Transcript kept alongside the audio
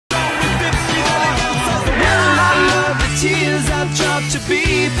tears I've dropped to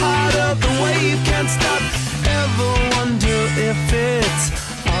be part of the wave. Can't stop, ever wonder if it's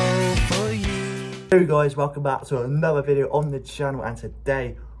all for you. Hey guys, welcome back to another video on the channel, and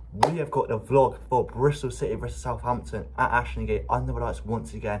today we have got the vlog for Bristol City versus Southampton at Ashton Gate under the lights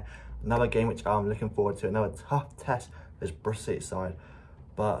once again. Another game which I'm looking forward to, another tough test for this Bristol City side.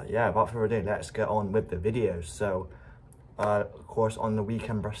 But yeah, without further ado, let's get on with the videos. So of course, on the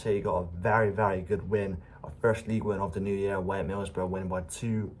weekend, Bristol City got a very good win, our first league win of the new year away at Middlesbrough, winning by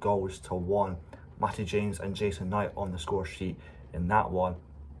 2-1. Matty James and Jason Knight on the score sheet in that one.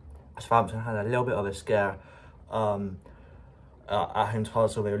 Southampton had a little bit of a scare at home to Hull,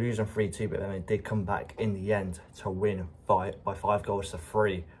 they were losing 3-2, but then they did come back in the end to win by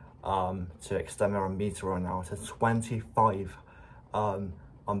 5-3 to extend their unbeaten run now to 25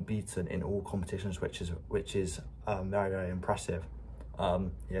 unbeaten in all competitions, which is very impressive.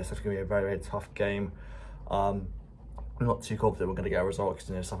 Yes, it's going to be a very tough game. I'm not too confident we're going to get a result because,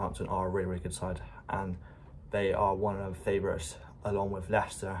 you know, Southampton are a really good side and they are one of the favourites, along with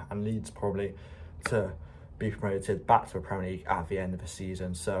Leicester and Leeds, probably to be promoted back to the Premier League at the end of the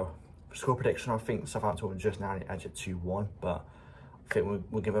season. So score prediction, I think Southampton will just narrowly edge at 2-1, but I think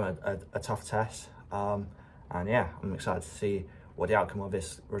we'll give them a tough test. And yeah, I'm excited to see what the outcome of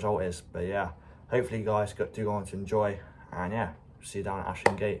this result is. But yeah, hopefully you guys do go on to enjoy, and yeah, see you down at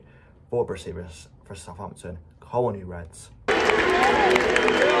Ashton Gate for Bristol City versus Southampton. Come on, you Reds.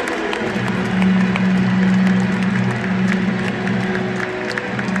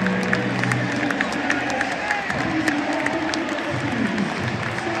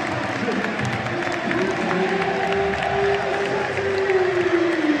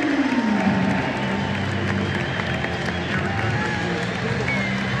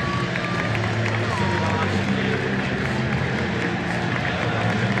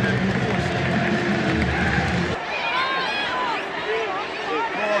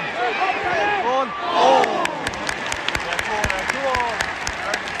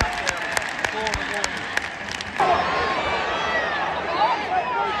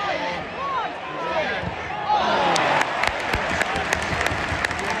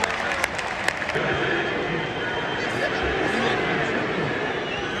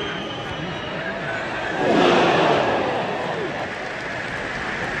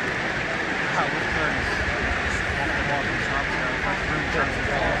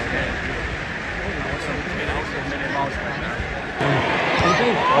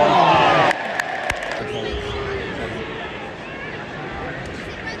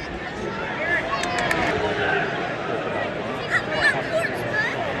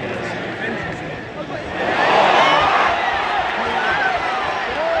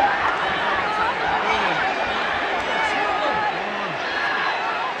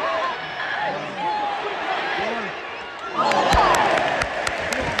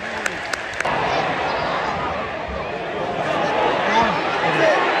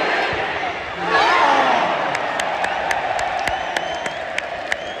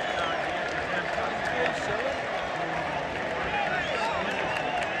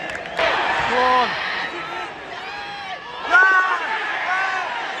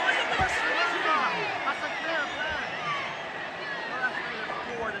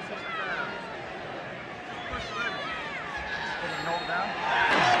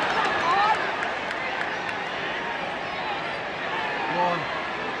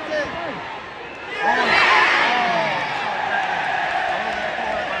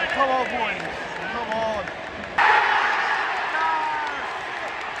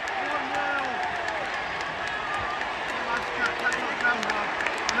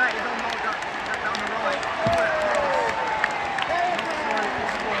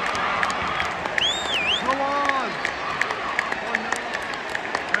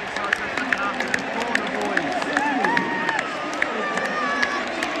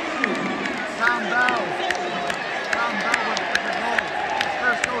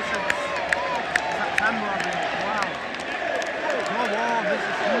 September,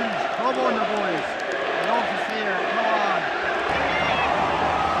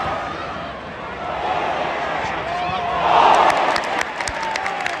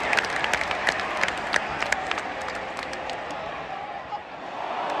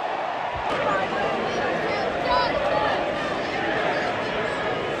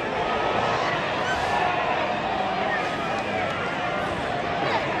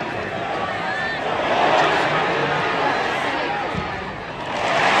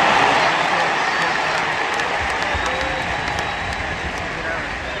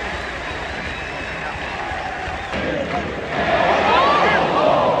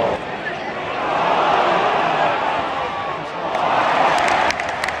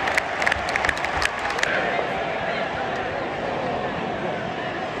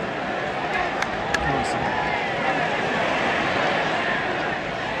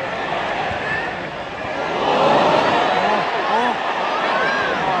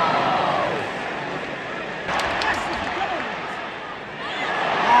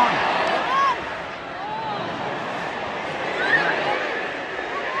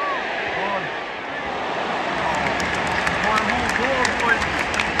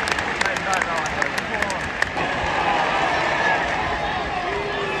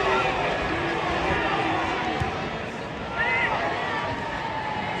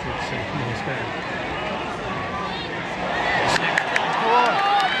 Let's see, come on, let's go. Come on,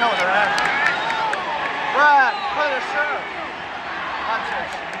 no, they're there. Brad, play the shirt.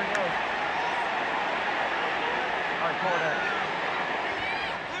 Manchester, here we go. Alright, corner.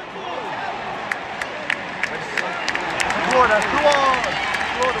 Corner, come on!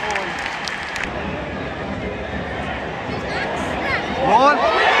 Corner, boys. One.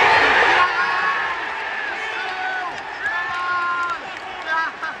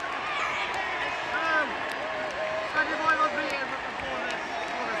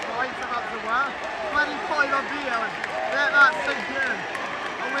 Let that sink in.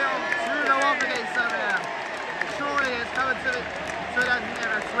 And we'll 2-0 up against them here. Surely it's coming to the end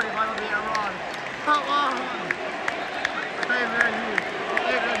here at 25 will be a run. Come on! David Hughes.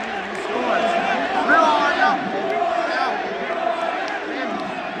 David Hughes, he scores. Who are you?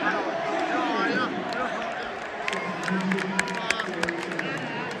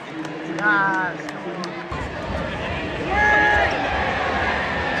 Yes.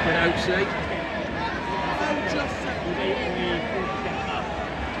 It's been outside.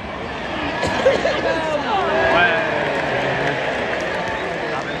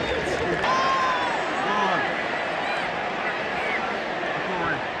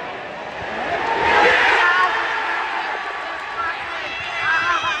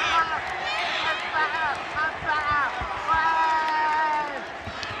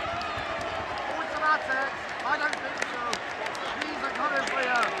 I don't think so. These are coming for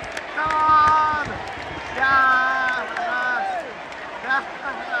you. Come on! Yes! Yes!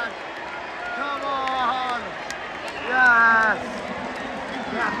 Come on! Yes!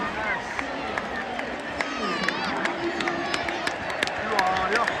 Yes! You are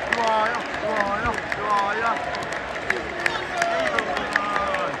you.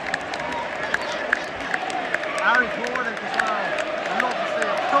 Harry Jordan as well. I'd love to see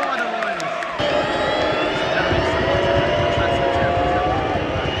it. Come on, boys.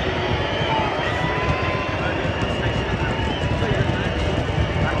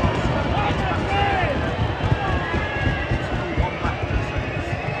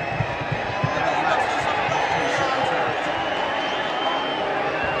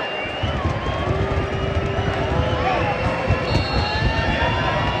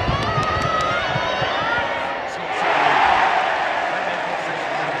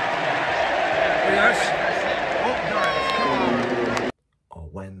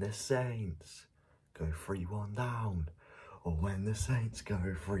 When the Saints go 3-1 down, or when the Saints go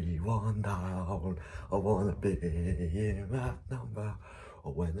 3-1 down, I wanna be in that number.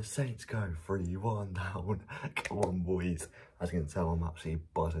 Or when the Saints go 3-1 down, come on boys. As you can tell, I'm absolutely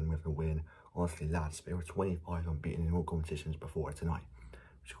buzzing with the win. Honestly lads, they were 25 unbeaten in all competitions before tonight.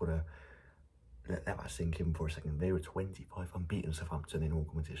 Just gotta let that sink in for a second. They were 25 unbeaten Southampton in all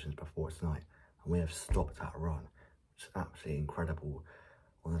competitions before tonight, and we have stopped that run. It's absolutely incredible.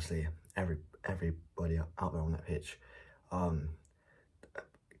 Honestly, everybody out there on that pitch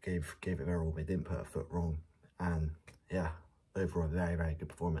gave it their all. They didn't put a foot wrong, and yeah, overall very, very good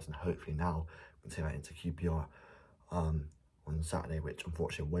performance. And hopefully now we can take that into QPR on Saturday, which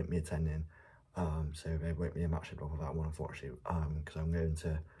unfortunately won't be attending. So there won't be a match off of that one, unfortunately, because I'm going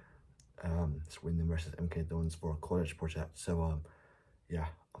to Swindon versus MK Dons for a college project. So yeah,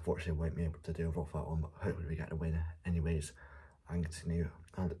 unfortunately won't be able to deal with that one, but hopefully we get the win anyways and continue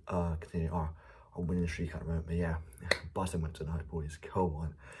our winning streak at the moment. But yeah, buzzing with tonight, boys. Go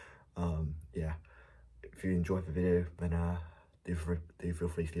on. Yeah, if you enjoyed the video, then do feel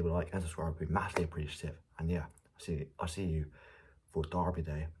free to leave a like and subscribe. We'd be massively appreciative. And yeah, I'll see you for Derby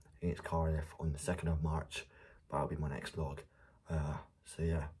Day against Cardiff on the 2nd of March. That'll be my next vlog. So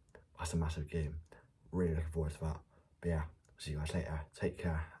yeah, that's a massive game. Really looking forward to that. But yeah, see you guys later. Take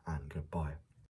care and goodbye.